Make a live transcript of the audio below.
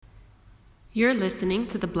You're listening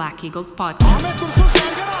to the Black Eagles podcast. Ahmet Dursun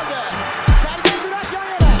Sergen aldı. Sergen Bülent yan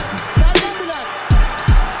yana. Sergen Bülent.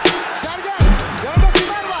 Sergen. Yanında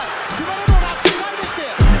Süper var. Süper'e doğru aksın kaybetti.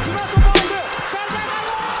 Süper topu aldı. Sergen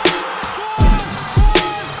aldı.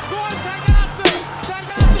 Gol. Sergen attı.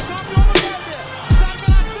 Sergen attı. Şampiyonluk geldi.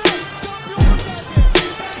 Sergen attı. Şampiyonluk geldi.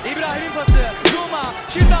 İbrahim'in pası. Zuma.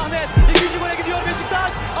 Şimdi Ahmet. İkinci gole gidiyor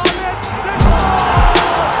Beşiktaş. Ahmet.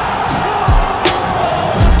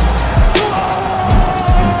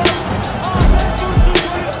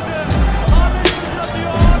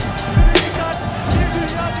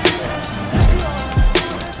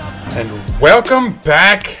 And welcome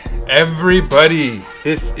back, everybody.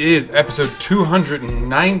 This is episode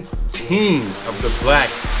 219 of the Black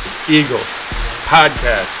Eagles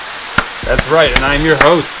podcast. That's right, and I'm your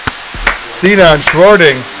host, Sinan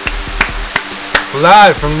Schwarting,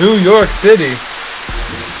 live from New York City.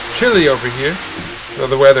 Chilly over here, though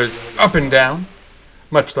the weather's up and down,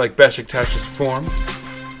 much like Beşiktaş's form,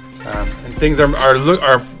 and things are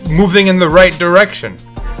moving in the right direction.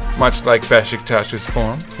 Much like Beşiktaş's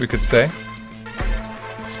form, we could say.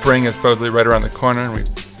 Spring is supposedly right around the corner, and we've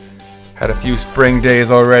had a few spring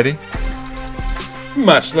days already.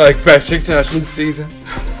 Much like Beşiktaş's season.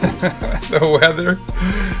 The weather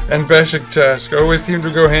and Beşiktaş always seem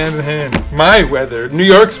to go hand in hand. My weather, New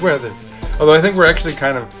York's weather. Although I think we're actually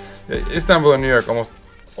kind of... Istanbul and New York almost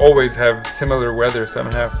always have similar weather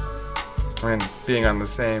somehow. And being on the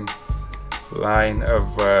same line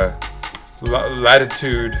of...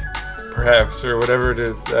 latitude, perhaps, or whatever it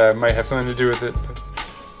is, might have something to do with it,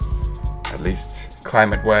 at least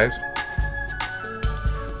climate-wise.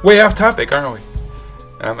 Way off topic, aren't we?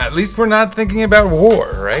 At least we're not thinking about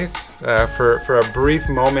war, right? For a brief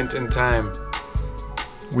moment in time,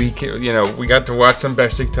 we got to watch some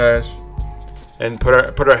Beşiktaş and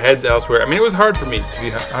put our heads elsewhere. I mean, it was hard for me, to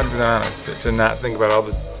be honest, to not think about all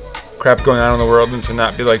the crap going on in the world and to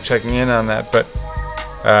not be like checking in on that, but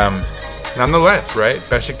nonetheless, right?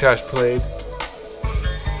 Beşiktaş played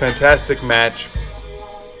fantastic match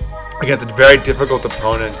against a very difficult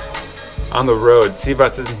opponent on the road.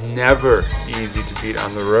 Sivas is never easy to beat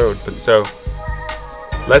on the road, but so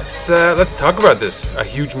let's talk about this. A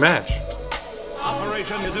huge match.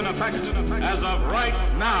 Operation is in effect as of right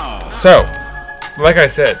now. So, like I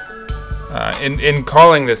said, in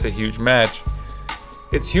calling this a huge match,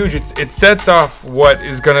 it's huge. It sets off what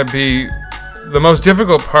is going to be the most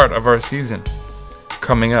difficult part of our season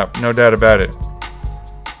coming up, no doubt about it.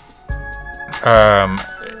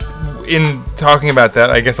 In talking about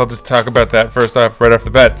that, I guess I'll just talk about that first off, right off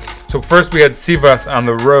the bat. So first we had Sivas on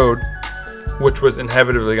the road, which was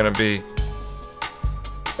inevitably going to be...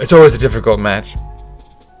 It's always a difficult match.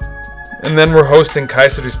 And then we're hosting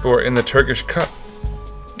Kayserispor in the Turkish Cup.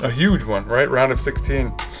 A huge one, right? Round of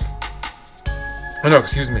 16. Oh no,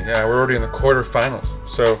 excuse me. Yeah, we're already in the quarterfinals.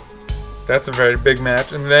 So... that's a very big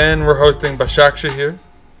match. And then we're hosting Başakşehir here.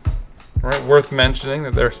 Right, worth mentioning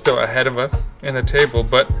that they're still ahead of us in the table,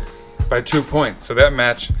 but by 2 points. So that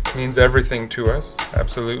match means everything to us.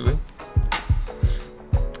 Absolutely.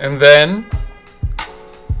 And then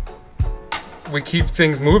we keep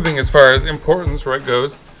things moving as far as importance, right,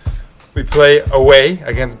 goes. We play away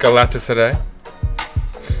against Galatasaray.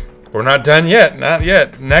 We're not done yet. Not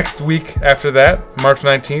yet. Next week after that, March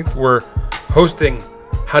 19th, we're hosting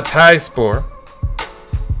Hatayspor.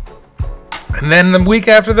 And then the week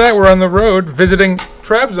after that, we're on the road visiting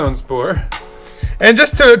Trabzonspor. And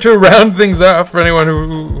just to round things off, for anyone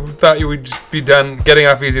who thought you would just be done getting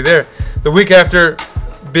off easy there, the week after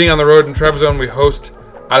being on the road in Trabzon, we host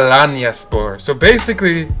Alanyaspor. So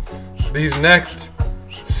basically, these next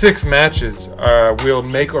 6 matches will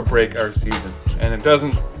make or break our season. And it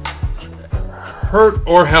doesn't hurt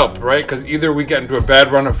or help, right? Because either we get into a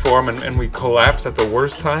bad run of form and we collapse at the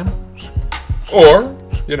worst time, or,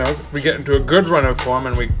 we get into a good run of form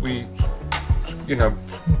and we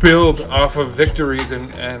build off of victories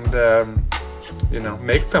and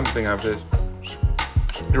make something of this.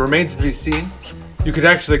 It remains to be seen. You could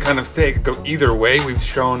actually kind of say it could go either way. We've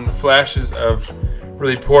shown flashes of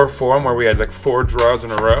really poor form where we had like 4 draws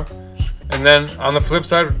in a row. And then on the flip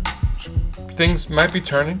side, things might be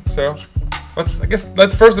turning, so...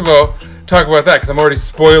 Let's first of all talk about that, because I'm already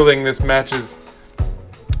spoiling this match's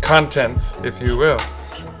contents, if you will.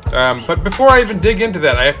 But before I even dig into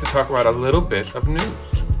that, I have to talk about a little bit of news.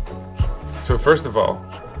 So first of all,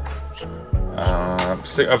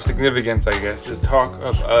 of significance, I guess, is talk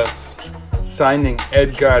of us signing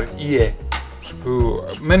Edgar Iye, who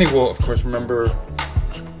many will, of course, remember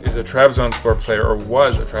is a Trabzonspor player, or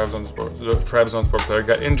was a Trabzonspor player,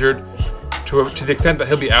 got injured to the extent that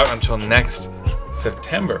he'll be out until next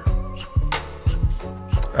September.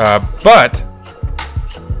 But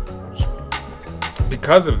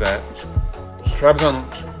because of that, Trabzon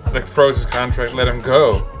froze his contract, let him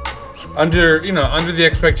go. Under the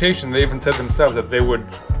expectation, they even said themselves that they would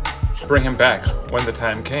bring him back when the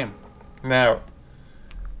time came. Now,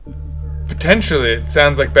 potentially, it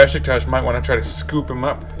sounds like Beşiktaş might want to try to scoop him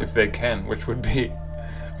up if they can, which would be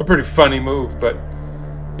a pretty funny move. But,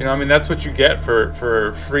 that's what you get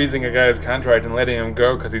for freezing a guy's contract and letting him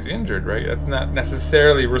go because he's injured, right? That's not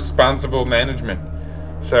necessarily responsible management.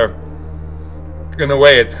 So, in a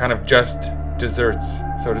way, it's kind of just desserts,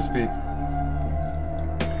 so to speak.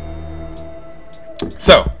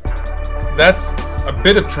 So, that's a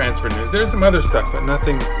bit of transfer news. There's some other stuff, but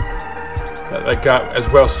nothing that got as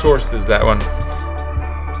well sourced as that one.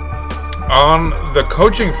 On the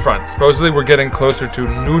coaching front, supposedly we're getting closer to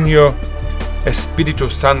Nuno Espírito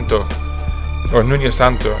Santo, or Nuno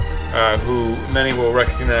Santo, who many will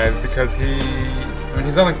recognize because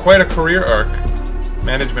he's on quite a career arc,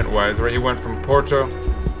 management-wise, where he went from Porto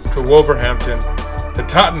to Wolverhampton to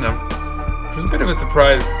Tottenham, which was a bit of a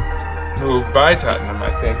surprise move by Tottenham, I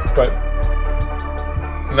think, but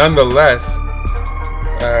nonetheless,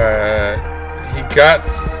 he got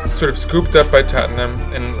sort of scooped up by Tottenham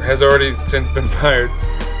and has already since been fired.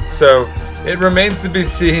 So it remains to be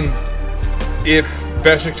seen if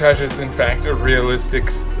Beşiktaş is in fact a realistic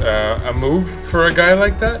a move for a guy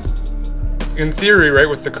like that. In theory, right,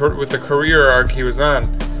 with the career arc he was on,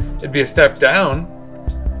 it'd be a step down.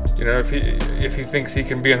 If he thinks he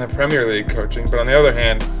can be in the Premier League coaching, but on the other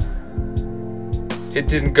hand, it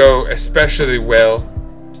didn't go especially well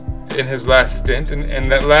in his last stint,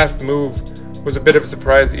 and that last move was a bit of a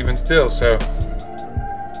surprise even still. So,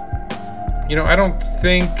 I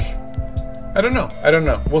don't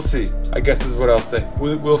know. We'll see, I guess is what I'll say.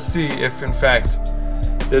 We'll see if, in fact,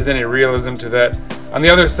 there's any realism to that. On the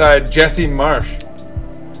other side, Jesse Marsh,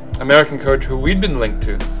 American coach who we'd been linked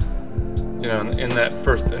to, in that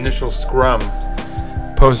first initial scrum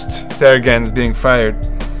post Sergen's being fired.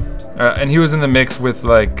 And he was in the mix with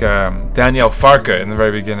Daniel Farke in the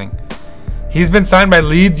very beginning. He's been signed by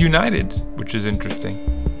Leeds United, which is interesting.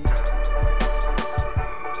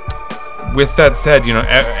 With that said,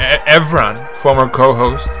 Evran, former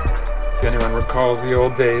co-host, if anyone recalls the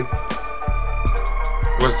old days,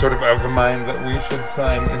 was sort of the mind that we should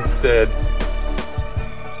sign instead.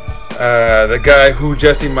 The guy who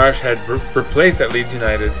Jesse Marsh had replaced at Leeds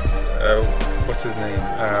United, what's his name?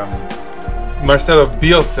 Marcelo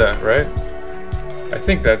Bielsa, right? I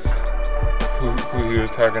think that's who he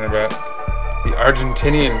was talking about. The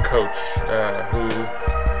Argentinian coach, who's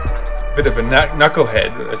a bit of a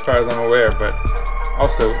knucklehead, as far as I'm aware, but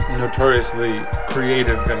also notoriously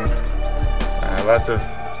creative and lots of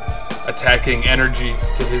attacking energy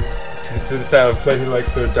to the style of play he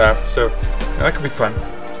likes to adopt. So that could be fun.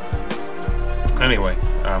 Anyway,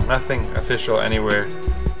 nothing official anywhere,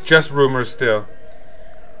 just rumors still.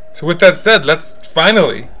 So with that said, let's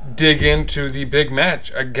finally dig into the big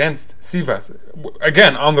match against Sivas.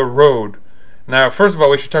 Again, on the road. Now, first of all,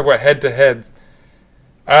 we should talk about head-to-heads.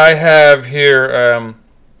 I have here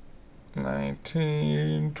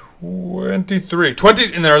 20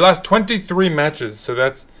 in their last 23 matches. So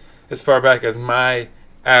that's as far back as my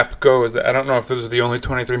app goes. I don't know if those are the only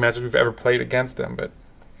 23 matches we've ever played against them, but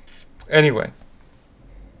anyway.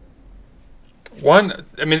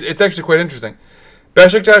 It's actually quite interesting.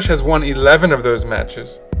 Beşiktaş has won 11 of those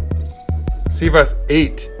matches. Sivas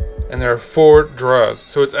 8, and there are 4 draws.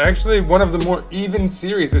 So it's actually one of the more even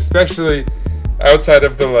series, especially outside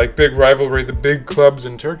of the big rivalry, the big clubs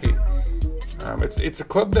in Turkey. It's a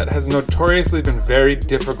club that has notoriously been very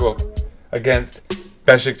difficult against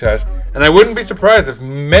Beşiktaş, and I wouldn't be surprised if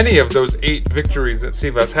many of those 8 victories that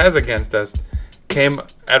Sivas has against us came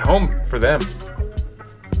at home for them.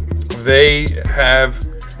 They have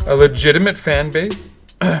a legitimate fan base,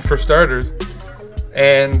 for starters,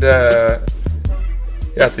 and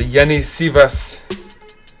at the Yeni Sivas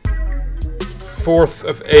 4th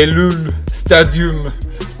of Eylül Stadium,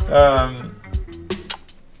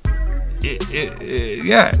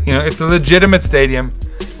 it's a legitimate stadium,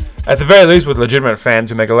 at the very least with legitimate fans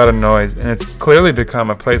who make a lot of noise, and it's clearly become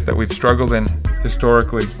a place that we've struggled in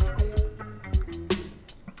historically.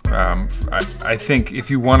 I think if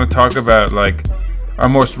you want to talk about our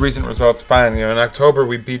most recent results, fine. In October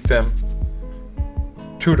we beat them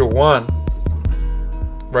 2-1,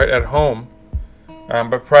 right at home.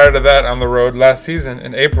 But prior to that, on the road last season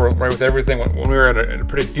in April, right with everything, when we were at a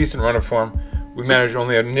pretty decent run of form, we managed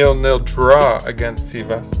only a 0-0 draw against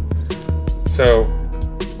Sivas. So,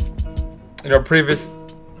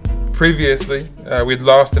 previously we'd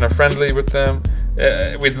lost in a friendly with them.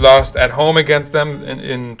 We'd lost at home against them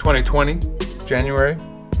in 2020, January.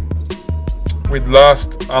 We'd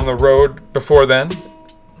lost on the road before then,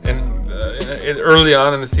 early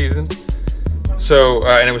on in the season. So,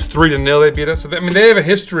 and it was 3-0 they beat us. So, they have a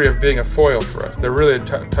history of being a foil for us. They're really a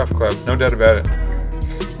tough club, no doubt about it.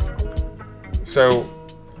 So,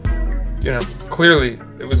 clearly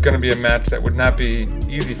it was going to be a match that would not be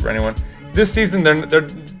easy for anyone. This season, they're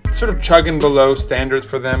sort of chugging below standards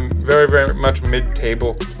for them, very, very much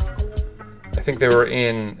mid-table. I think they were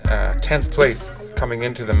in 10th place coming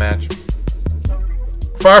into the match.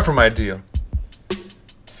 Far from ideal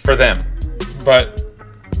for them, but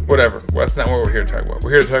whatever. Well, that's not what we're here to talk about.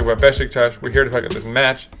 We're here to talk about Beşiktaş. We're here to talk about this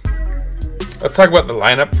match. Let's talk about the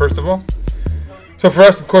lineup, first of all. So for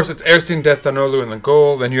us, of course, it's Ersin Destanoğlu in the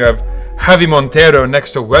goal. Then you have Javi Montero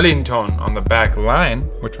next to Wellington on the back line,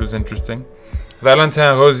 which was interesting.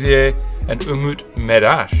 Valentin Rosier and Umut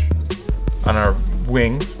Meraş on our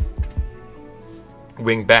wing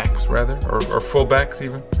backs, rather, or full backs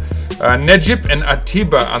even. Necip and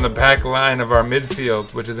Atiba on the back line of our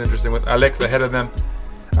midfield, which is interesting, with Alex ahead of them,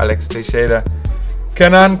 Alex Teixeira.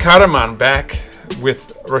 Kenan Karaman back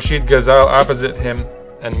with Rashid Ghazal opposite him,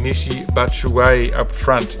 and Michy Batshuayi up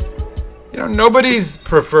front. Nobody's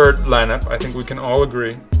preferred lineup, I think we can all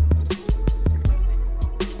agree.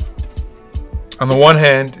 On the one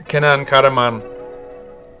hand, Kenan Karaman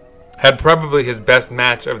had probably his best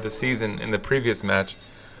match of the season in the previous match,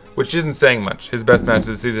 which isn't saying much. His best match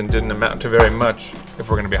of the season didn't amount to very much, if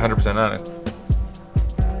we're going to be 100% honest.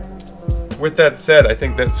 With that said, I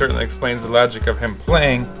think that certainly explains the logic of him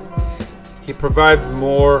playing. He provides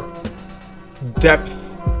more depth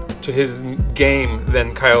to his game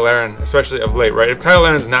than Kyle Larin, especially of late, right? If Kyle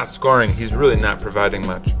Larin's not scoring, he's really not providing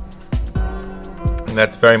much. And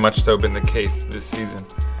that's very much so been the case this season.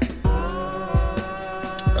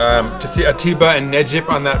 To see Atiba and Necip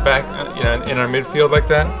on that back, in our midfield like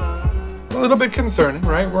that, a little bit concerning,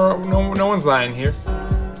 right? No one's lying here.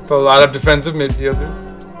 It's a lot of defensive midfielders.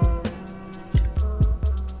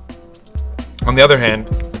 On the other hand,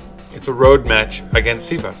 it's a road match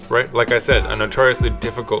against Sivas, right? Like I said, a notoriously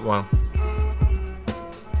difficult one.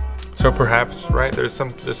 So perhaps, right, there's some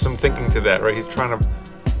thinking to that, right? He's trying to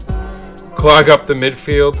clog up the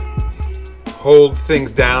midfield, hold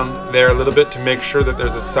things down there a little bit to make sure that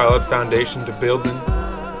there's a solid foundation to build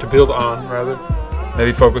on, rather.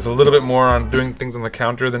 Maybe focus a little bit more on doing things on the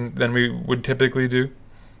counter than we would typically do.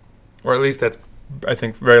 Or at least that's, I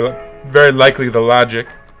think, very, very likely the logic.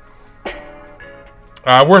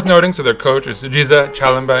 Worth noting, so their coach is Riza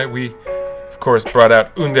Çalınbay. We, of course, brought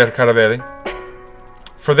out Under Karaveli.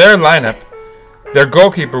 For their lineup, their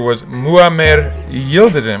goalkeeper was Muammer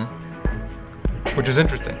Yildirim, which is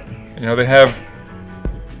interesting. They have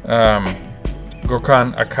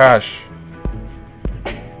Gökhan Akash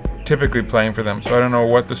typically playing for them, so I don't know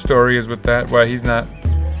what the story is with that, why he's not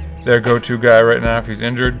their go-to guy right now if he's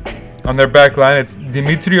injured. On their back line, it's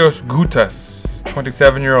Dimitrios Goutas,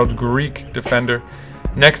 27-year-old Greek defender,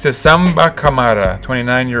 next to Samba Kamara,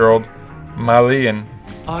 29-year-old Malian.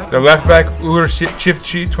 The left back, Uğur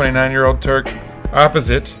Çiftçi, 29-year-old Turk,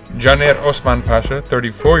 opposite Caner Osman Pasha,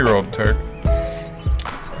 34-year-old Turk.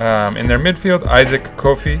 In their midfield, Isaac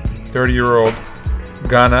Kofi, 30-year-old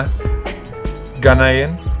Ghanaian,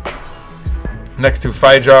 next to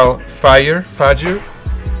Fajr, Fajr,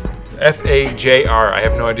 I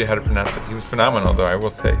have no idea how to pronounce it. He was phenomenal, though, I will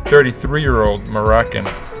say. 33-year-old Moroccan.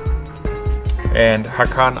 And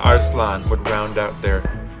Hakan Arslan would round out the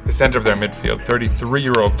center of their midfield.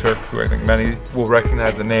 33-year-old Turk, who I think many will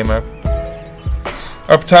recognize the name of.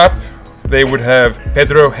 Up top, they would have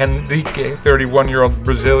Pedro Henrique, 31-year-old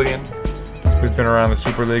Brazilian, who's been around the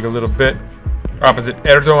Super League a little bit. Opposite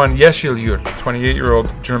Erdoğan Yeşilyurt, 28-year-old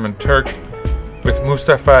German Turk, with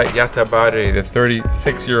Mustafa Yatabari, the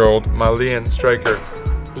 36-year-old Malian striker,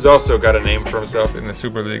 who's also got a name for himself in the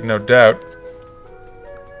Super League, no doubt.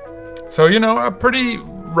 So, a pretty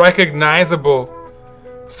recognizable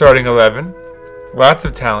starting 11. Lots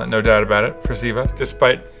of talent, no doubt about it, for Sivas,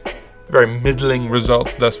 despite very middling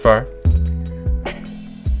results thus far.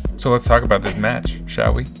 So let's talk about this match,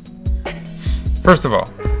 shall we? First of all,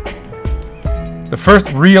 the first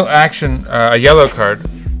real action, a yellow card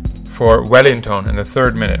for Wellington in the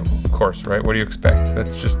 3rd minute, of course, right? What do you expect?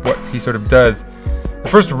 That's just what he sort of does. The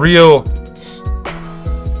first real,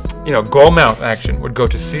 goalmouth action would go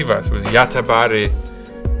to Sivas. It was Yatabari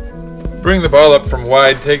bringing the ball up from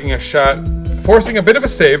wide, taking a shot, forcing a bit of a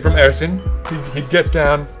save from Ersin. He'd get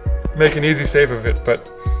down, make an easy save of it, but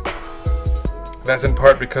that's in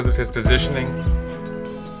part because of his positioning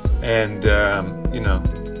and,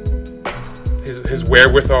 his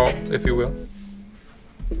wherewithal, if you will.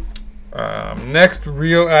 Next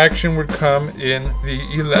real action would come in the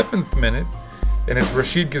 11th minute, and it's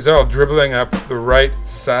Rachid Ghazal dribbling up the right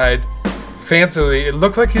side fancily. It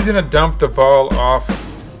looks like he's going to dump the ball off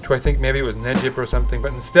to, I think maybe it was Nejip or something,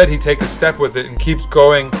 but instead he takes a step with it and keeps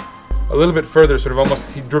going a little bit further, sort of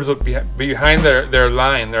almost he dribbles behind their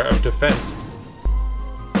line of defense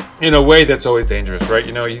in a way that's always dangerous, right?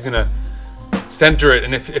 You know, he's going to center it,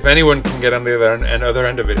 and if anyone can get on the other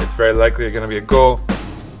end of it, it's very likely going to be a goal.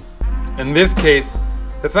 In this case,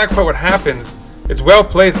 that's not quite what happens. It's well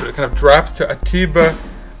placed, but it kind of drops to Atiba,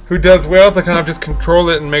 who does well to kind of just control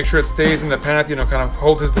it and make sure it stays in the path, you know, kind of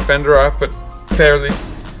hold his defender off, but fairly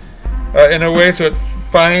in a way so it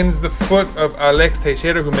finds the foot of Alex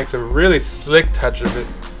Teixeira, who makes a really slick touch of it,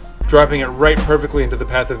 dropping it right perfectly into the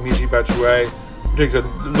path of Michy Batshuayi, who takes a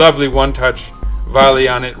lovely one-touch volley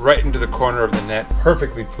on it right into the corner of the net,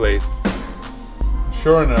 perfectly placed.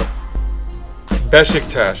 Sure enough,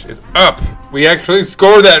 Beşiktaş is up. We actually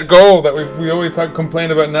scored that goal that we always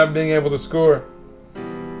complain about not being able to score.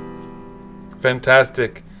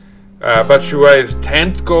 Fantastic. Batshuayi's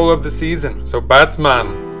 10th goal of the season. So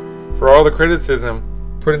Batsman, for all the criticism,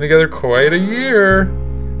 putting together quite a year.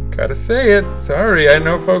 Gotta say it. Sorry, I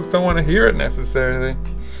know folks don't want to hear it necessarily.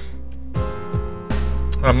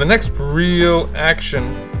 The next real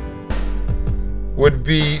action would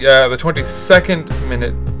be the 22nd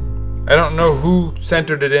minute. I don't know who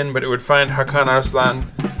centered it in, but it would find Hakan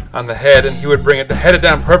Arslan on the head, and he would bring it to head it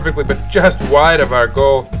down perfectly, but just wide of our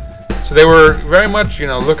goal. So they were very much, you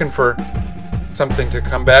know, looking for something to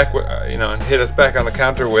come back, you know, and hit us back on the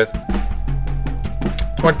counter with.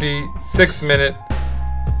 26th minute,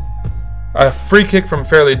 a free kick from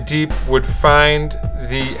fairly deep would find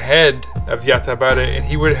the head of Yatabare, and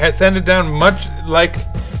he would send it down much like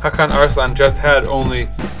Hakan Arslan just had, only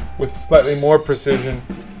with slightly more precision.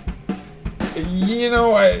 You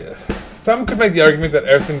know, some could make the argument that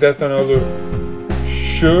Ersin Destanoğlu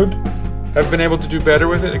should have been able to do better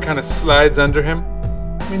with it. It kind of slides under him.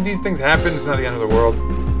 I mean, these things happen. It's not the end of the world.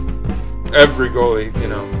 Every goalie, you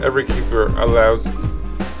know, every keeper allows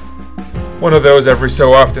one of those every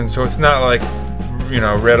so often. So it's not like, you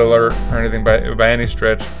know, red alert or anything by any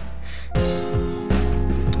stretch.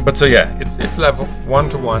 But so yeah, it's level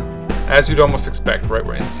 1-1. As you'd almost expect, right?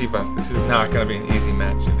 We're in Sivas. This is not going to be an easy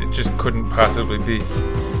match. It just couldn't possibly be.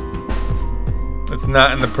 It's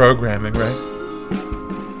not in the programming, right?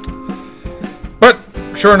 But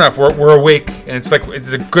sure enough, we're awake, and it's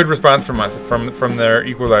a good response from us from their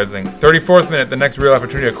equalizing. 34th minute, the next real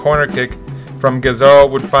opportunity, a corner kick from Ghazal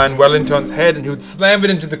would find Wellington's head, and he would slam it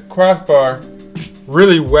into the crossbar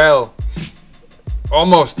really well,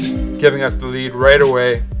 almost giving us the lead right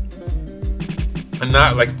away. And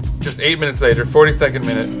not like just 8 minutes later, 42nd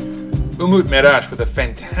minute, Umut Meraş with a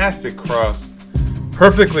fantastic cross,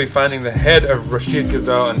 perfectly finding the head of Rachid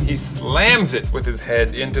Ghazal, and he slams it with his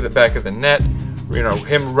head into the back of the net. You know,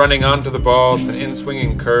 him running onto the ball. It's an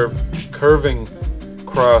in-swinging curving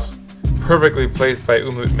cross, perfectly placed by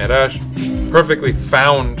Umut Meraş, perfectly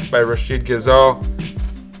found by Rachid Ghazal.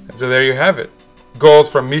 And so there you have it.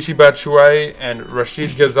 Goals from Michy Batshuayi and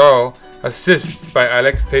Rachid Ghazal, assists by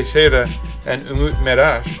Alex Teixeira and Umut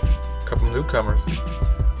Meraş. A couple newcomers.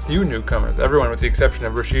 Few newcomers. Everyone with the exception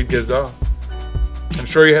of Rachid Ghazal. I'm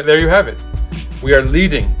sure there you have it. We are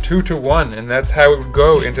leading 2-1, and that's how it would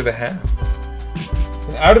go into the half.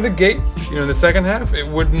 And out of the gates, you know, in the second half, it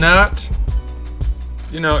would not,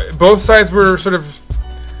 you know, both sides were sort of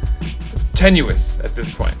tenuous at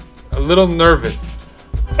this point. A little nervous.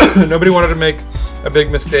 Nobody wanted to make a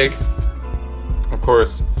big mistake. Of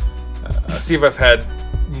course, Sivas had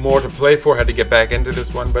more to play for, had to get back into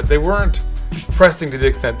this one, but they weren't pressing to the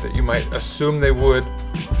extent that you might assume they would.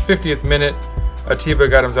 50th minute, Atiba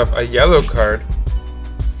got himself a yellow card.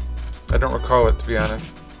 I don't recall it, to be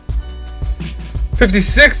honest.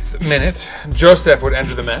 56th minute, Joseph would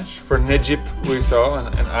enter the match for Necip Uysal,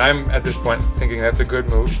 and I'm at this point thinking that's a good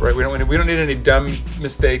move, right? We don't need any dumb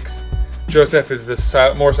mistakes. Joseph is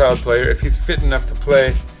the more solid player. If he's fit enough to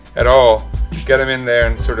play at all, get him in there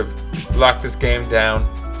and sort of lock this game down.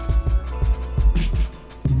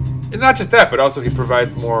 And not just that, but also he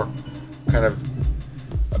provides more kind of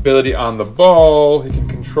ability on the ball. He can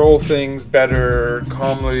control things better,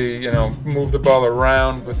 calmly, you know, move the ball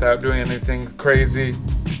around without doing anything crazy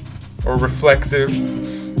or reflexive,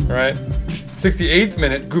 right? 68th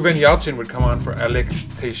minute, Guven Yalçın would come on for Alex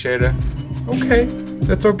Teixeira. Okay,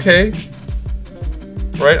 that's okay.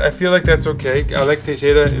 Right, I feel like that's okay. Alex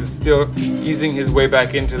Teixeira is still easing his way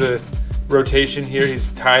back into the rotation here.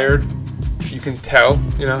 He's tired. You can tell,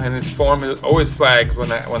 you know, and his form is always flagged when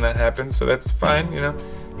that happens. So that's fine, you know.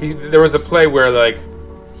 There was a play where like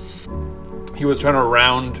he was trying to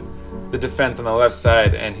round the defense on the left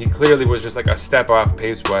side, and he clearly was just like a step off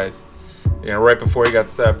pace-wise, right before he got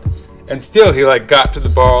subbed. And still, he like got to the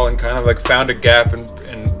ball and kind of like found a gap and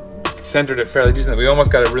centered it fairly decently. We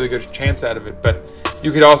almost got a really good chance out of it, but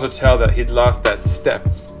you could also tell that he'd lost that step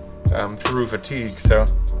through fatigue. So,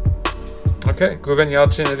 okay, Guven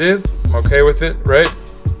Yalchin it is. I'm okay with it, right?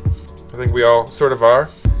 I think we all sort of are.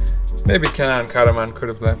 Maybe Kenan Karaman could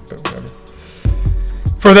have left, but whatever.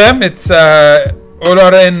 For them, it's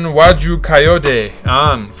Olaren Waju Kayode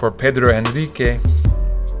on for Pedro Henrique.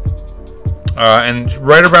 And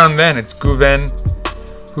right around then, it's Guven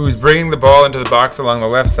who's bringing the ball into the box along the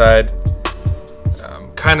left side.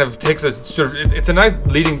 Kind of takes a sort of, it's a nice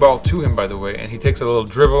leading ball to him, by the way, and he takes a little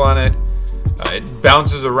dribble on it. It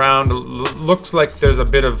bounces around. Looks like there's a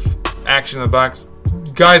bit of action in the box.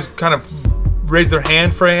 Guys kind of raise their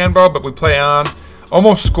hand for a handball, but we play on.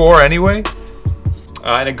 Almost score anyway.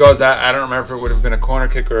 And it goes out. I don't remember if it would have been a corner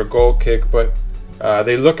kick or a goal kick, but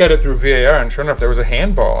they look at it through VAR, and sure enough, there was a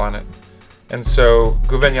handball on it. And so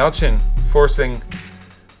Guven Yalchin forcing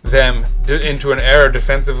them into an error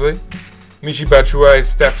defensively. Michi Batshuayi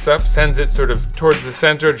steps up, sends it sort of towards the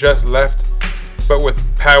center, just left, but with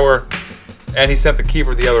power, and he sent the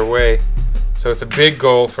keeper the other way. So it's a big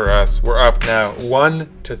goal for us. We're up now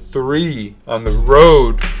 1-3 on the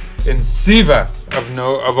road in Sivas,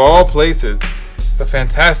 of all places. It's a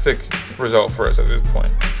fantastic result for us at this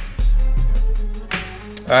point.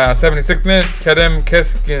 76th minute, Kerem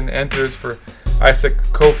Keskin enters for Isaac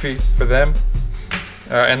Kofi for them.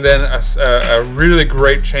 And then a really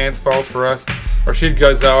great chance falls for us. Rashid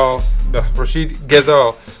Ghazal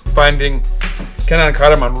finding Kenan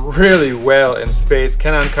Karaman really well in space.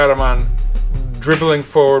 Kenan Karaman dribbling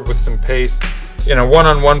forward with some pace in a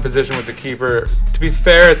one-on-one position with the keeper. To be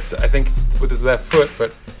fair, it's I think with his left foot,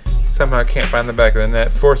 but he somehow can't find the back of the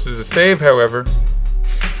net. Forces a save, however,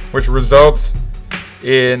 which results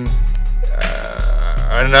in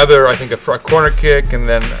another, I think, a corner kick, and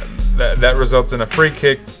then that results in a free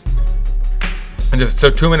kick. And so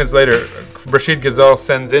 2 minutes later, Rashid Ghazal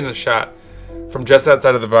sends in a shot from just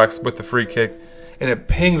outside of the box with the free kick, and it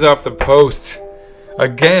pings off the post.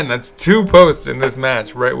 Again, that's 2 posts in this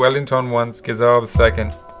match, right? Wellington once, Ghazal the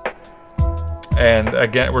second. And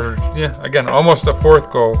again, almost a 4th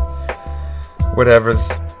goal. Whatever's.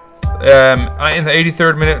 In the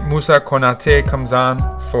 83rd minute, Musa Konate comes on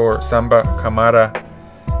for Samba Kamara.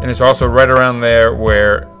 And it's also right around there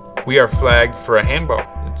where we are flagged for a handball.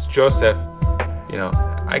 It's Joseph.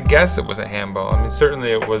 I guess it was a handball. I mean,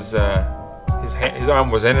 certainly it was. His arm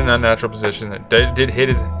was in an unnatural position. It did hit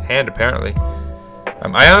his hand, apparently.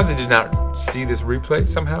 I honestly did not see this replay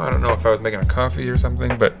somehow. I don't know if I was making a coffee or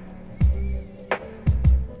something, but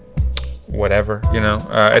whatever.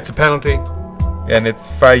 It's a penalty, and it's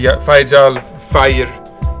Faijal Fire.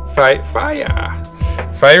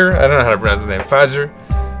 I don't know how to pronounce his name. Fajr.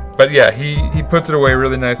 But yeah, he puts it away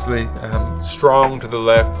really nicely. Strong to the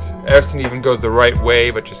left. Ersin even goes the right way,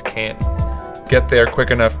 but just can't get there quick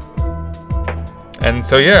enough. And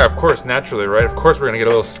so yeah, of course, naturally, right? Of course, we're gonna get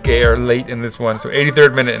a little scare late in this one. So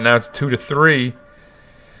 83rd minute, and now it's 2-3.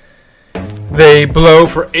 They blow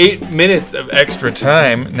for 8 minutes of extra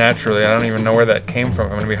time. Naturally, I don't even know where that came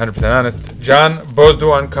from. I'm gonna be 100% honest. John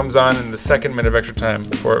Bozdoğan comes on in the 2nd minute of extra time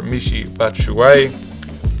for Michi Batshuayi.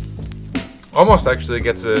 Almost actually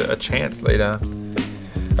gets a chance late on.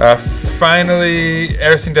 Finally,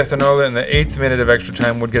 Ersin Destanoğlu in the 8th minute of extra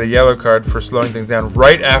time would get a yellow card for slowing things down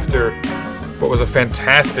right after what was a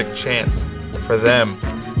fantastic chance for them.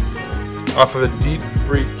 Off of a deep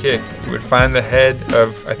free kick, he would find the head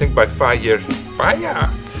of, I think by Fire.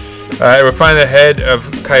 It would find the head of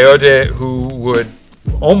Kayode, who would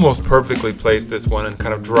almost perfectly place this one and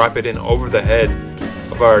kind of drop it in over the head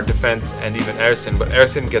of our defense and even Ersin. But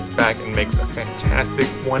Ersin gets back and makes a fantastic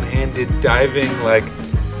one-handed diving,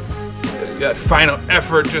 that final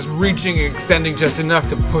effort, just reaching and extending just enough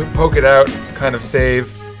to poke it out, kind of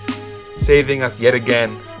saving us yet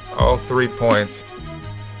again, all 3 points.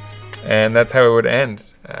 And that's how it would end.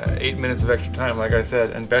 8 minutes of extra time, like I said,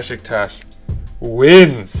 and Beşiktaş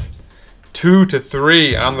wins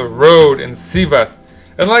 2-3 on the road in Sivas.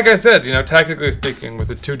 And like I said, tactically speaking, with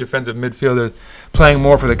the 2 defensive midfielders playing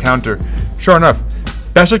more for the counter, sure enough,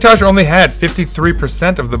 Beşiktaş only had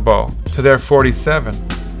 53% of the ball to their 47.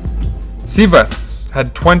 Sivas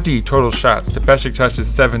had 20 total shots to Beşiktaş's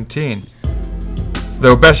 17.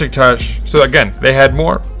 Though Beşiktaş, so again, they had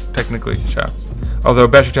more, technically, shots. Although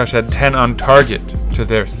Beşiktaş had 10 on target to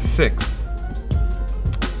their 6.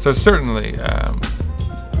 So certainly,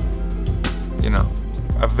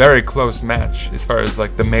 a very close match as far as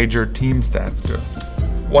the major team stats go.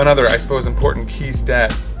 one other, I suppose, important key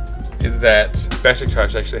stat is that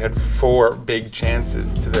Beşiktaş actually had 4 big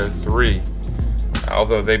chances to their 3.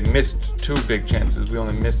 Although they missed 2 big chances, we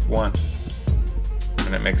only missed 1.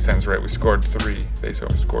 And it makes sense, right? We scored 3. They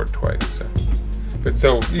scored twice.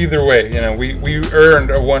 So either way, we earned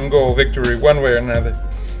a 1-goal victory one way or another.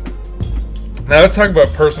 Now let's talk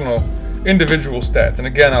about personal, individual stats. And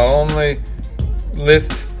again, I'll only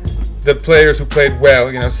list the players who played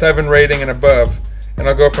well, 7 rating and above. And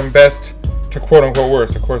I'll go from best to quote-unquote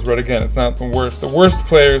worst. Of course, right again, it's not the worst. The worst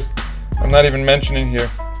players I'm not even mentioning here.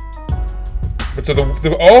 But so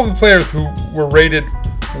all the players who were rated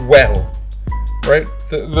well, right?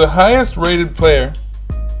 The highest rated player,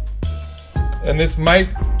 and this might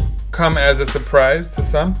come as a surprise to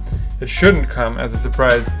some. It shouldn't come as a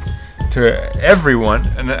surprise to everyone.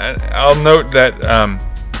 And I'll note that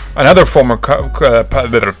another former podcast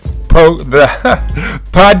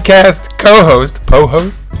co-host,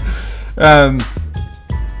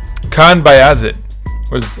 Kaan Bayazit,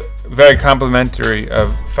 was very complimentary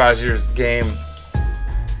of Fajr's game,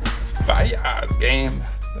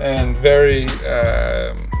 and very,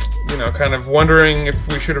 kind of wondering if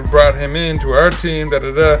we should have brought him into our team,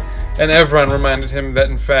 and everyone reminded him that,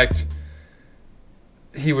 in fact,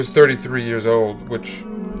 he was 33 years old, which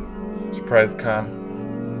surprised Kaan.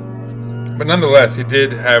 But nonetheless, he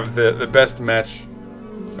did have the best match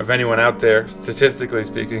of anyone out there, statistically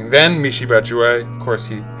speaking. Then Michy Batshuayi, of course,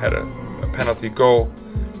 he had a penalty goal.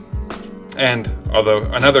 And although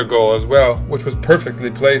another goal as well, which was perfectly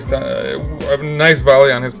placed, a nice volley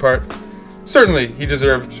on his part. Certainly, he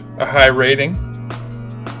deserved a high rating.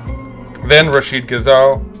 Then Rashid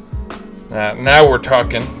Ghazal. Now we're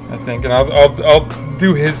talking, I think, and I'll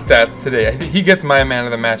do his stats today. He gets my man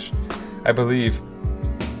of the match, I believe.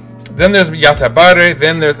 Then there's Yatabare.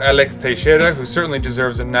 Then there's Alex Teixeira, who certainly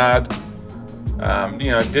deserves a nod.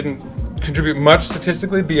 Didn't contribute much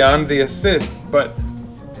statistically beyond the assist, but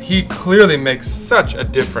he clearly makes such a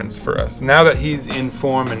difference for us. Now that he's in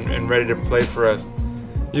form and ready to play for us,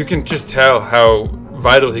 you can just tell how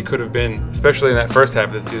vital he could have been, especially in that first half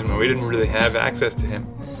of the season when we didn't really have access to him.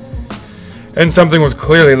 And something was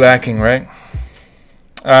clearly lacking, right?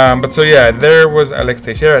 There was Alex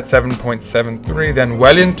Teixeira at 7.73. Then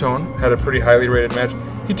Wellington had a pretty highly rated match.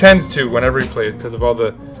 He tends to whenever he plays because of all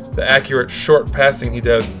the accurate short passing he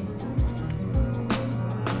does.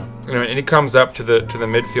 And he comes up to the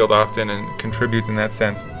midfield often and contributes in that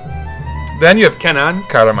sense. Then you have Kenan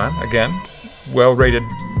Karaman, again, well-rated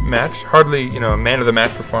match, hardly a man of the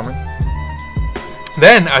match performance.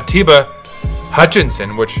 Then Atiba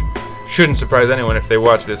Hutchinson, which shouldn't surprise anyone if they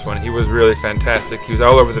watch this one. He was really fantastic. He was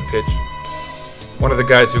all over the pitch. One of the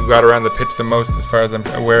guys who got around the pitch the most, as far as I'm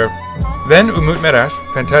aware of. Then Umut Meraş,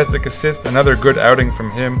 fantastic assist, another good outing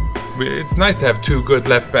from him. It's nice to have 2 good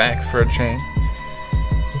left backs for a change.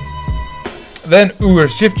 Then Uğur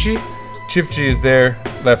Çiftçi. Çiftçi is their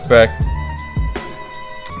left back.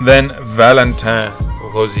 Then Valentin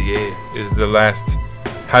Rosier is the last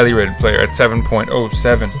highly rated player at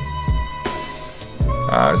 7.07.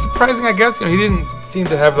 Surprising, I guess. He didn't seem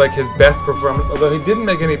to have his best performance, although he didn't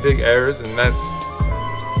make any big errors, and that's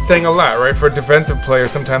saying a lot, right? For a defensive player,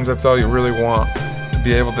 sometimes that's all you really want to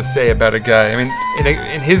be able to say about a guy. I mean,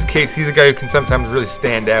 in his case, he's a guy who can sometimes really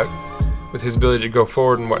stand out with his ability to go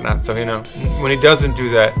forward and whatnot. So, when he doesn't do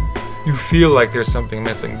that, you feel like there's something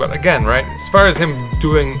missing. But again, right, as far as him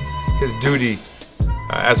doing his duty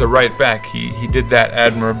as a right back, he did that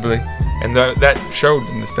admirably, and that showed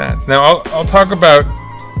in the stats. Now, I'll talk about,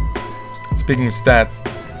 speaking of stats,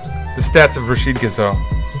 the stats of Rashid Ghazal.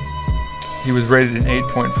 He was rated an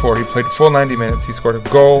 8.4. He played full 90 minutes. He scored a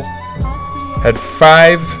goal, had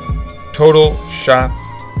 5 total shots.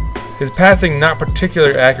 His passing, not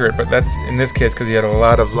particularly accurate, but that's in this case because he had a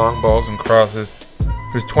lot of long balls and crosses.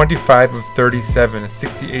 He was 25 of 37, a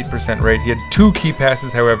 68% rate. He had 2 key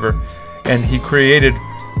passes, however, and he created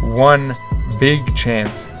 1 big chance.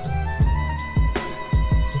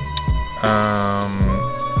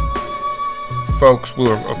 Folks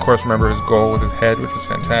will, of course, remember his goal with his head, which was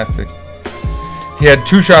fantastic. He had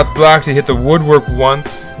 2 shots blocked. He hit the woodwork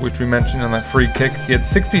once, which we mentioned on that free kick. He had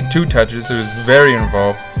 62 touches, so he was very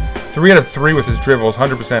involved. 3 out of 3 with his dribbles,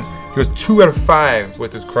 100%. He was 2 out of 5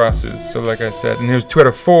 with his crosses, so like I said. And he was 2 out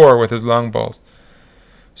of 4 with his long balls.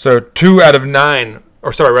 So 4 out of 9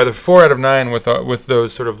 with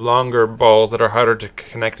those sort of longer balls that are harder to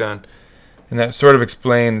connect on. And that sort of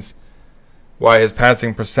explains why his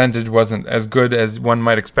passing percentage wasn't as good as one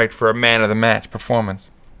might expect for a man-of-the-match performance.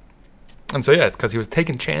 And so, it's because he was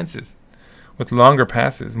taking chances with longer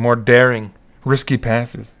passes, more daring, risky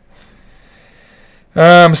passes.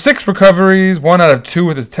 6 recoveries, 1 out of 2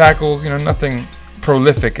 with his tackles. Nothing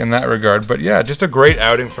prolific in that regard. But yeah, just a great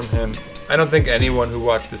outing from him. I don't think anyone who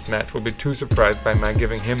watched this match will be too surprised by my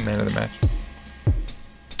giving him man of the match.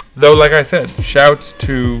 Though, like I said, shouts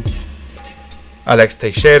to Alex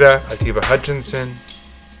Teixeira, Atiba Hutchinson,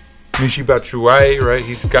 Michi Batshuayi, right?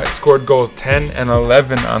 He's scored goals 10 and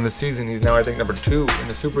 11 on the season. He's now, I think, number 2 in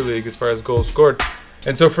the Super League as far as goals scored.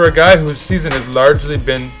 And so for a guy whose season has largely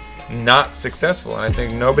been not successful, and I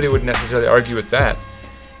think nobody would necessarily argue with that,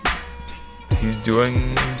 he's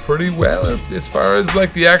doing pretty well as far as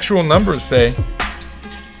like the actual numbers say.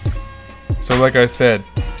 So like I said,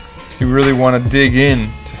 if you really want to dig in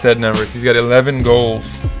to said numbers, he's got 11 goals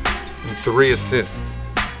and 3 assists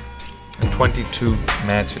in 22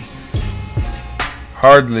 matches.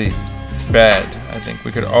 Hardly bad, I think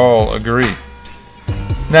we could all agree.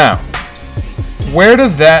 Now, where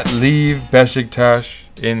does that leave Beşiktaş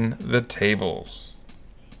in the tables?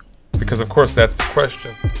 Because of course that's the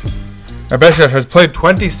question. Now, Beşiktaş has played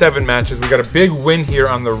 27 matches. We got a big win here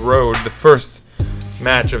on the road, the first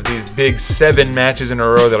match of these big 7 matches in a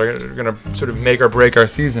row that are going to sort of make or break our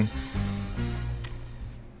season.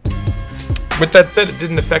 With that said, it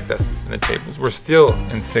didn't affect us in the tables. We're still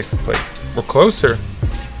in 6th place. We're closer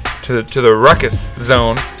to the ruckus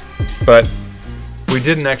zone, but we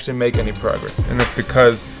didn't actually make any progress. And that's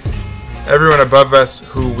because everyone above us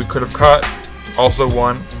who we could have caught also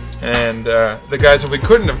won. And the guys who we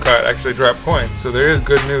couldn't have caught actually dropped points. So there is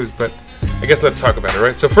good news, but I guess let's talk about it,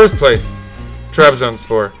 right? So first place,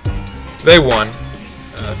 Trabzonspor. They won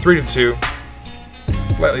 3-2.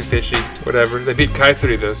 Slightly fishy, whatever. They beat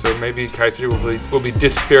Kayseri though, so maybe Kayseri will be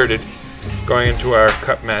dispirited going into our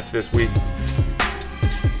cup match this week.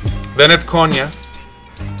 Then it's Konya.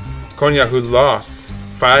 Konya, who lost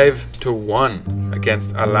 5-1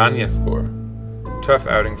 against Alanyaspor. Tough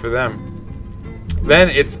outing for them. Then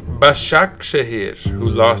it's Başakşehir, who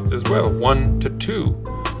lost as well,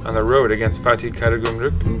 1-2 on the road against Fatih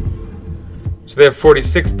Karagümrük. So they have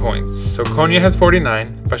 46 points. So Konya has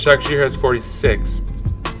 49, Başakşehir has 46.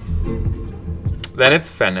 Then it's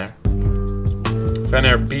Fener.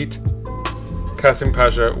 Fener beat Kasim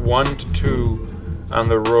Pasha 1-2 on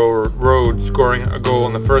the road, scoring a goal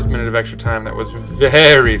in the first minute of extra time that was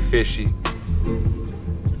very fishy.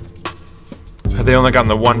 Had they only gotten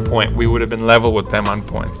the 1 point, we would have been level with them on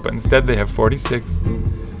points. But instead, they have 46.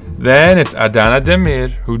 Then it's Adana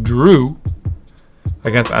Demir, who drew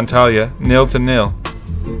against Antalya 0-0.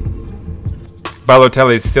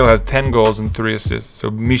 Balotelli still has 10 goals and 3 assists, so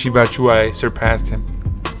Michi Batshuayi surpassed him.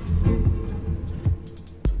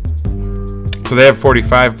 So they have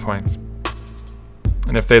 45 points.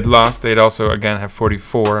 And if they'd lost, they'd also, again, have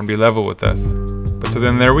 44 and be level with us. But so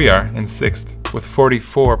then there we are in 6th with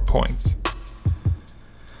 44 points.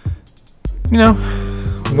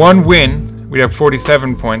 One win, we'd have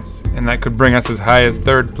 47 points, and that could bring us as high as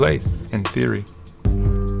 3rd place, in theory.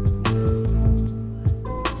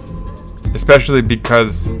 Especially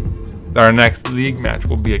because our next league match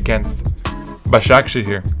will be against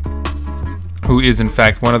Başakşehir, who is in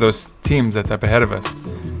fact one of those teams that's up ahead of us.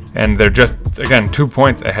 And they're just, again, 2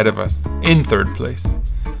 points ahead of us, in 3rd place.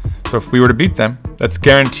 So if we were to beat them, that's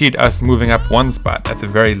guaranteed us moving up 1 spot at the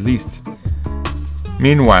very least.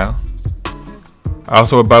 Meanwhile,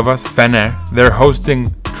 also above us, Fener, they're hosting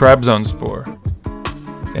Trabzonspor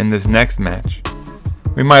in this next match.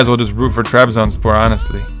 We might as well just root for Trabzonspor,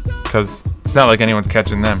 honestly, because it's not like anyone's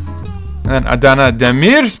catching them. And then Adana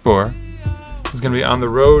Demirspor is going to be on the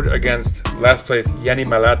road against last place Yeni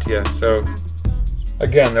Malatya. So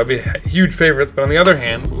again, they'll be huge favorites. But on the other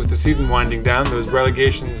hand, with the season winding down, those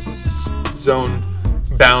relegation zone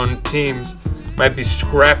bound teams might be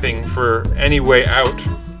scrapping for any way out.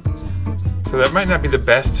 So that might not be the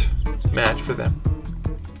best match for them.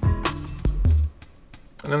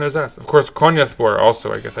 And then there's us. Of course, Konyaspor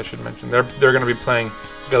also, I guess I should mention. They're going to be playing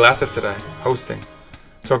Galatasaray, hosting.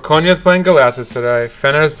 So Konya's playing Galatasaray,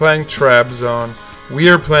 Fener's playing Trabzon, we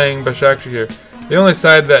are playing Başakşehir. The only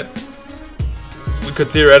side that we could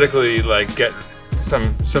theoretically get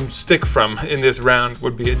some stick from in this round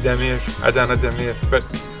would be Adana Demir. But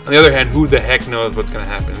on the other hand, who the heck knows what's going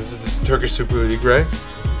to happen? This is the Turkish Super League, right?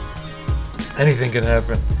 Anything can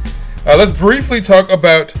happen. Let's briefly talk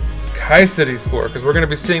about Kayserispor, because we're going to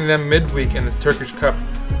be seeing them midweek in this Turkish Cup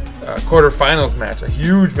quarterfinals match. A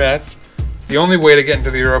huge match. It's the only way to get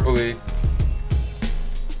into the Europa League.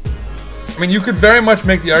 I mean, you could very much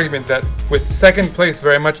make the argument that with 2nd place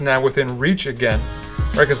very much now within reach again,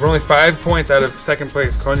 right? Because we're only 5 points out of 2nd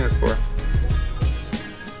place Konyaspor.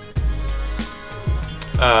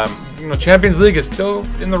 Champions League is still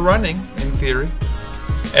in the running, in theory.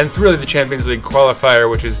 And it's really the Champions League qualifier,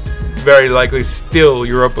 which is very likely still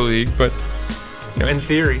Europa League, but in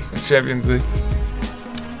theory, it's Champions League.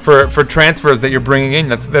 For transfers that you're bringing in,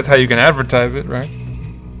 that's how you can advertise it, right?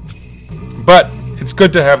 But it's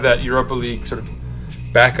good to have that Europa League sort of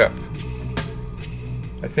backup.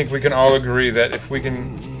 I think we can all agree that if we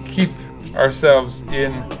can keep ourselves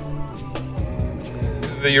in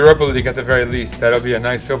the Europa League at the very least, that'll be a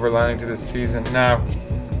nice silver lining to this season. Now,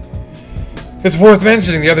 it's worth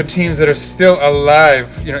mentioning the other teams that are still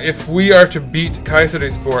alive. If we are to beat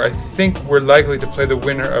Kayserispor, I think we're likely to play the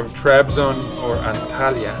winner of Trabzon or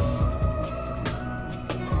Antalya.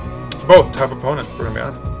 Both tough opponents, for me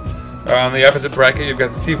honest. On the opposite bracket, you've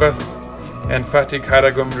got Sivas and Fatih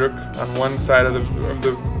Karagümrük on one side of the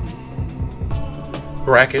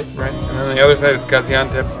bracket, right? And on the other side, it's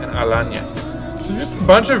Gaziantep and Alanya. So just a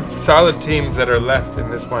bunch of solid teams that are left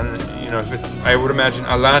in this one. If it's, I would imagine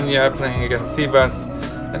Alanya playing against Sivas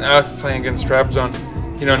and us playing against Trabzon.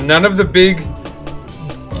 None of the big,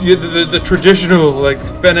 the traditional like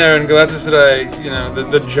Fener and Galatasaray,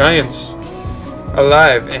 the giants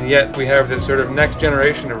alive, and yet we have this sort of next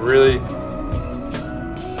generation of really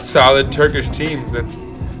solid Turkish teams.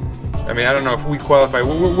 I don't know if we qualify.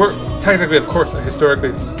 We're technically, of course, a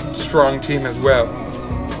historically strong team as well,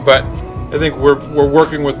 but I think we're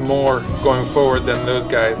working with more going forward than those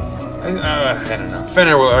guys. I don't know.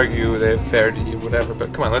 Fener will argue they have Ferdi, whatever,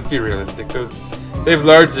 but come on, let's be realistic. They've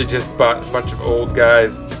largely just bought a bunch of old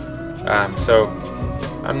guys, so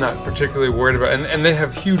I'm not particularly worried about. And they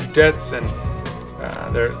have huge debts, and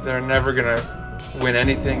they're never gonna win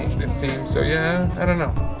anything, it seems. So yeah, I don't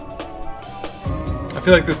know. I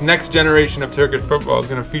feel like this next generation of Turkish football is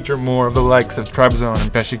going to feature more of the likes of Trabzon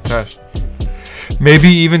and Beşiktaş. Maybe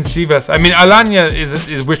even Sivas. Alanya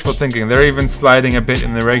is wishful thinking. They're even sliding a bit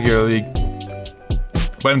in the regular league.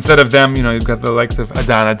 But instead of them, you've got the likes of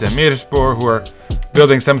Adana Demirspor, who are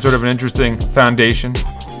building some sort of an interesting foundation.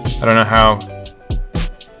 I don't know how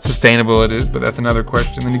sustainable it is, but that's another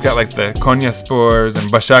question. Then you've got like the Konyaspors and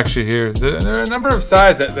Başakşehir. There are a number of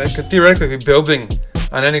sides that could theoretically be building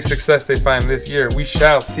on any success they find this year. We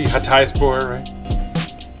shall see. Hatayspor, right?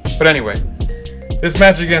 But anyway, this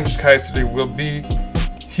match against Kayseri will be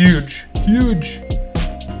huge.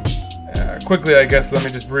 Quickly, I guess, let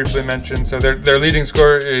me just briefly mention. So their leading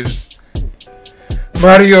scorer is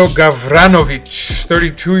Mario Gavranovic,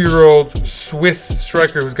 32-year-old Swiss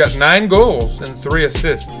striker who's got 9 goals and 3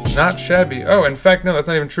 assists. Not shabby. Oh, in fact, no, that's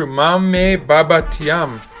not even true. Mame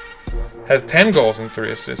Babatiam has 10 goals and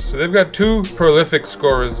 3 assists. So they've got 2 prolific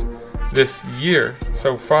scorers this year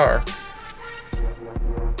so far.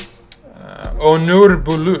 Onur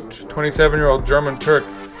Bulut, 27-year-old German Turk,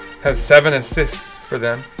 has 7 assists for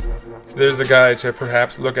them. So there's a guy to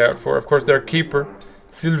perhaps look out for. Of course, their keeper,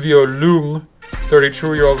 Silvio Lung,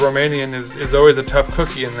 32-year-old Romanian, is always a tough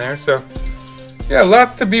cookie in there. So, yeah,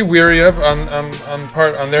 lots to be weary of on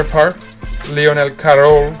their part. Lionel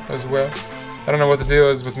Carol as well. I don't know what the deal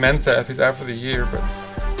is with Mensah if he's out for the year, but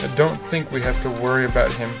I don't think we have to worry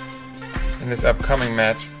about him in this upcoming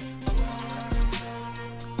match.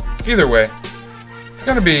 Either way, it's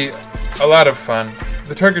going to be a lot of fun.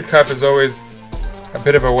 The Turkish Cup is always a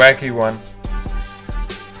bit of a wacky one.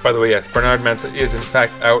 By the way, yes, Bernard Mensah is in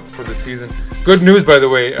fact out for the season. Good news, by the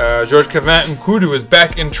way, George Kevin Nkudu is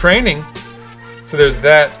back in training. So there's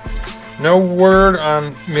that. No word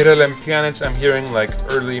on Miralem Pjanic. I'm hearing like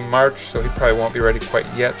early March, so he probably won't be ready quite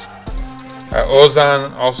yet.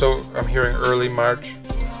 Ozan also, I'm hearing early March.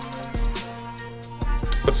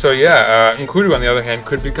 But so yeah, Nkudu on the other hand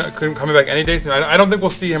could be coming back any day soon. I don't think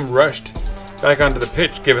we'll see him rushed back onto the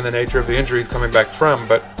pitch given the nature of the injury he's coming back from,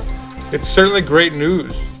 but it's certainly great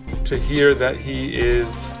news to hear that he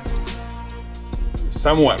is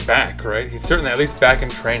somewhat back, right? He's certainly at least back in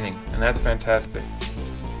training, and that's fantastic.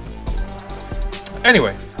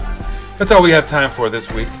 Anyway, that's all we have time for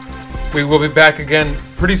this week. We will be back again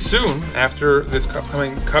pretty soon after this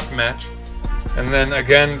upcoming cup match, and then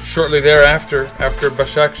again shortly thereafter after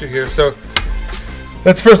Başakşehir. So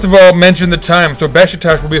let's first of all mention the time. So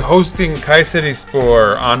Beşiktaş will be hosting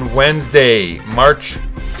Kayserispor on Wednesday, March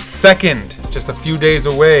 2nd, just a few days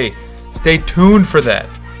away. Stay tuned for that.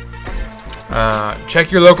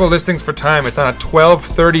 Check your local listings for time. It's on at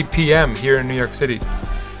 12:30 p.m. here in New York City.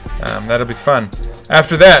 That'll be fun.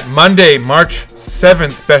 After that, Monday, March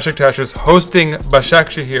 7th, Beşiktaş is hosting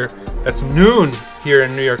Başakşehir. That's noon here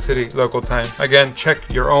in New York City local time. Again, check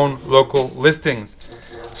your own local listings.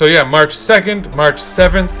 So yeah, March 2nd, March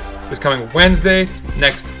 7th is coming Wednesday.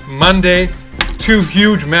 Next Monday, 2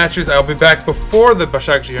 huge matches. I'll be back before the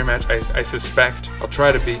Başakşehir match, I suspect. I'll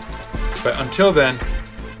try to be. But until then,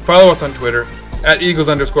 follow us on Twitter at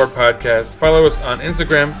Eagles_podcast. Follow us on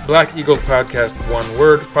Instagram, Black Eagles Podcast, one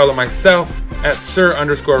word. Follow myself at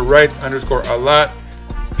Sir_Rights_a lot.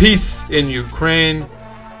 Peace in Ukraine.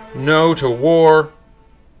 No to war.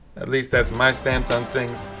 At least that's my stance on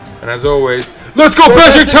things. And as always, let's go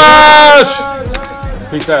Beşiktaş!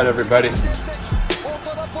 Peace out, everybody.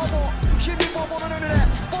 Ortada Bobo. Şimdi Bobo'nun önüne.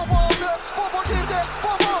 Bobo aldı. Bobo girdi.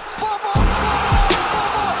 Bobo. Bobo.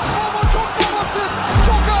 Bobo. Bobo çok babasın.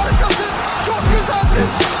 Çok harikasın. Çok güzelsin.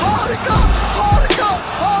 Harika. Harika.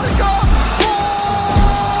 Harika. Bobo.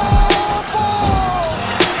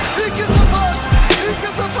 2-0.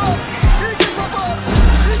 2-0. 2-0. 2-0.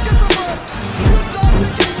 2-0. Güzel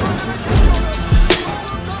bir kez söylemek istiyorum.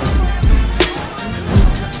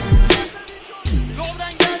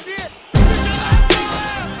 Lovren geldi. Dışarı attı.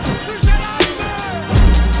 Dışarı attı.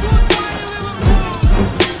 Goodbye Liverpool.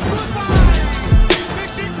 Goodbye.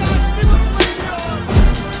 Beşiktaş Liverpool'a gidiyor.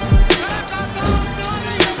 Kara Kartal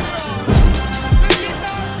Altay'a geliyor.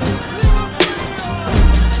 Beşiktaş Liverpool'a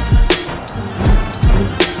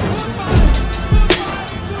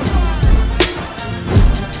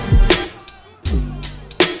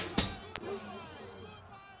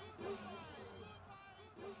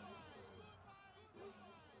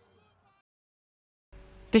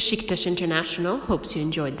Beşiktaş International hopes you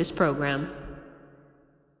enjoyed this program.